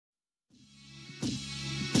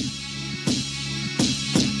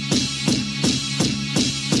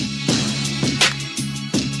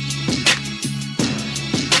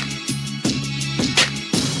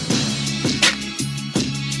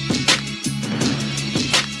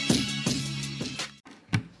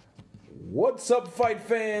What's up, fight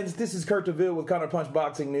fans? This is Kurt DeVille with Counterpunch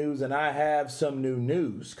Boxing News, and I have some new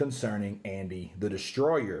news concerning Andy the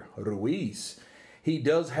Destroyer Ruiz. He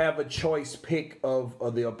does have a choice pick of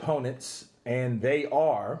the opponents, and they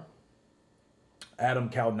are Adam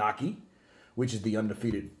Kownacki, which is the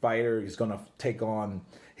undefeated fighter. He's going to take on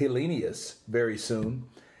Helenius very soon,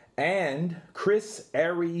 and Chris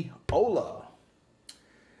Arreola.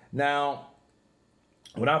 Now,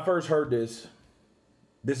 when I first heard this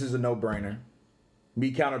is a no-brainer.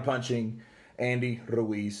 Me counterpunching Andy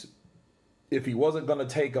Ruiz. If he wasn't going to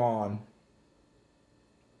take on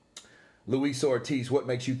Ruiz'S, what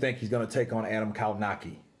makes you think he's going to take on Adam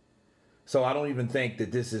Kownacki? So I don't even think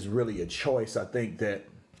that this is really a choice. I think that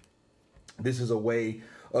this is a way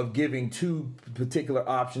of giving two particular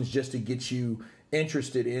options just to get you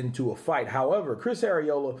interested into a fight. However, Chris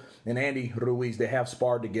Arreola and Andy Ruiz, they have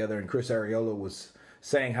sparred together, and Chris Arreola was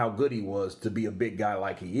saying how good he was to be a big guy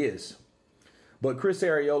like he is. But Chris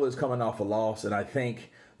Arreola is coming off a loss, and I think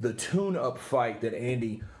the tune-up fight that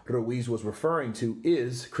Andy Ruiz was referring to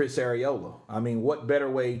is Chris Arreola. I mean, what better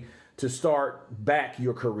way to start back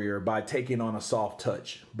your career by taking on a soft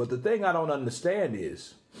touch? But the thing I don't understand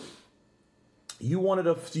is you wanted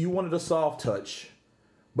a soft touch,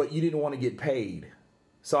 but you didn't want to get paid.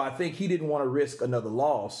 So I think he didn't want to risk another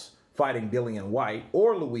loss fighting Dillian Whyte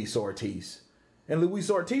or Ruiz'S. And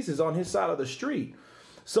Ruiz'S is on his side of the street.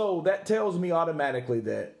 So that tells me automatically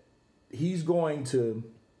that he's going to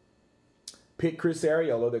pick Chris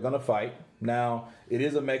Arreola. They're going to fight. Now, it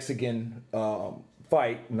is a Mexican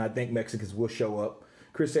fight, and I think Mexicans will show up.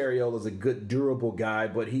 Chris Arreola is a good, durable guy,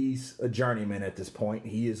 but he's a journeyman at this point.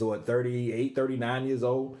 He is, what, 38, 39 years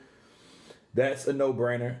old? That's a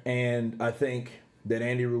no-brainer. And I think that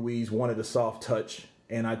Andy Ruiz wanted a soft touch,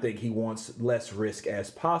 and I think he wants less risk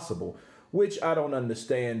as possible, which I don't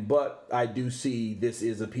understand, but I do see this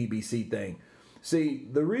is a PBC thing. See,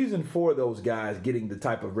 the reason for those guys getting the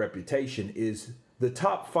type of reputation is the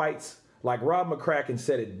top fights, like Rob McCracken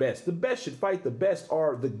said it best, the best should fight the best,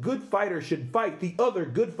 or the good fighters should fight the other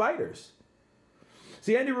good fighters.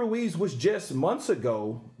 See, Andy Ruiz was just months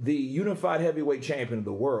ago the unified heavyweight champion of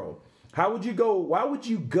the world. How would you go? Why would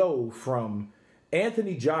you go from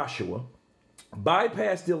Anthony Joshua,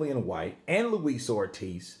 bypass Dillian Whyte and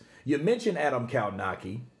Ruiz'S, you mentioned Adam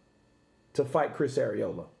Kownacki, to fight Chris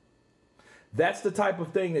Arreola? That's the type of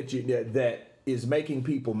thing that is making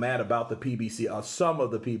people mad about the PBC, or some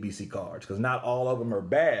of the PBC cards, because not all of them are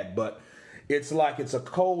bad, but it's like it's a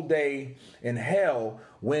cold day in hell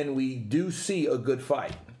when we do see a good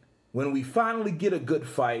fight. When we finally get a good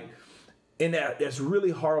fight, and that's really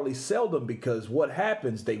hardly seldom, because what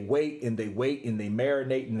happens, they wait and they wait and they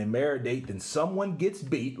marinate and they marinate, then someone gets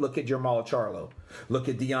beat. Look at Jermall Charlo. Look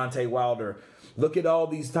at Deontay Wilder. Look at all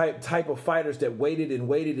these type of fighters that waited and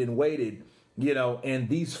waited and waited, you know, and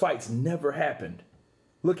these fights never happened.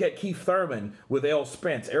 Look at Keith Thurman with Errol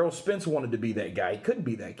Spence. Errol Spence wanted to be that guy. He couldn't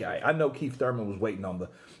be that guy. I know Keith Thurman was waiting on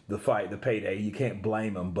the fight, the payday. You can't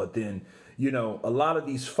blame him. But then, you know, a lot of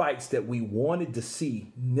these fights that we wanted to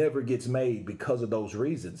see never gets made because of those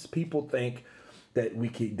reasons. People think that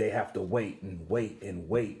they have to wait and wait and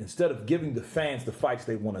wait instead of giving the fans the fights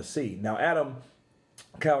they want to see. Now, Adam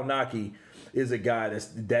Kownacki is a guy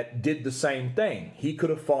that did the same thing. He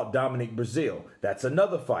could have fought Dominic Breazeale. That's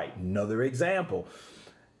another fight, another example.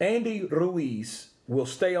 Andy Ruiz will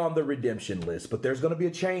stay on the redemption list, but there's going to be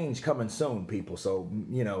a change coming soon, people. So,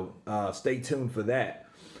 you know, stay tuned for that.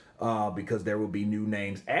 Because there will be new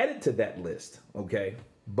names added to that list, okay?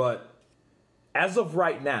 But as of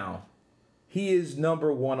right now, he is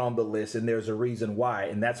 #1 on the list, and there's a reason why,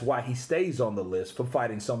 and that's why he stays on the list for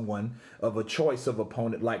fighting someone of a choice of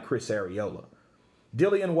opponent like Chris Arreola.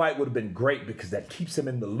 Dillian Whyte would have been great because that keeps him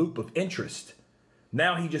in the loop of interest.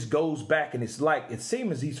 Now he just goes back, and it's like, it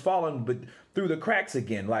seems as he's fallen through the cracks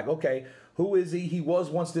again. Like, okay, who is he? He was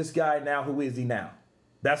once this guy, now who is he now?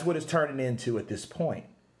 That's what it's turning into at this point.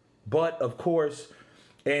 But, of course,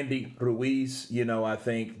 Andy Ruiz, you know, I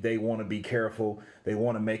think they want to be careful. They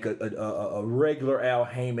want to make a regular Al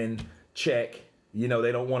Heyman check. You know,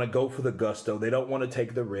 they don't want to go for the gusto. They don't want to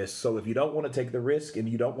take the risk. So if you don't want to take the risk and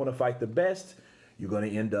you don't want to fight the best, you're going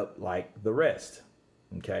to end up like the rest,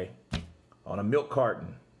 okay? On a milk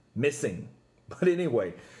carton, missing. But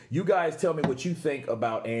anyway, you guys tell me what you think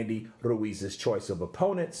about Andy Ruiz's choice of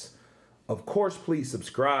opponents. Of course, please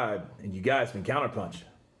subscribe. And you guys can Counterpunch.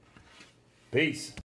 Peace.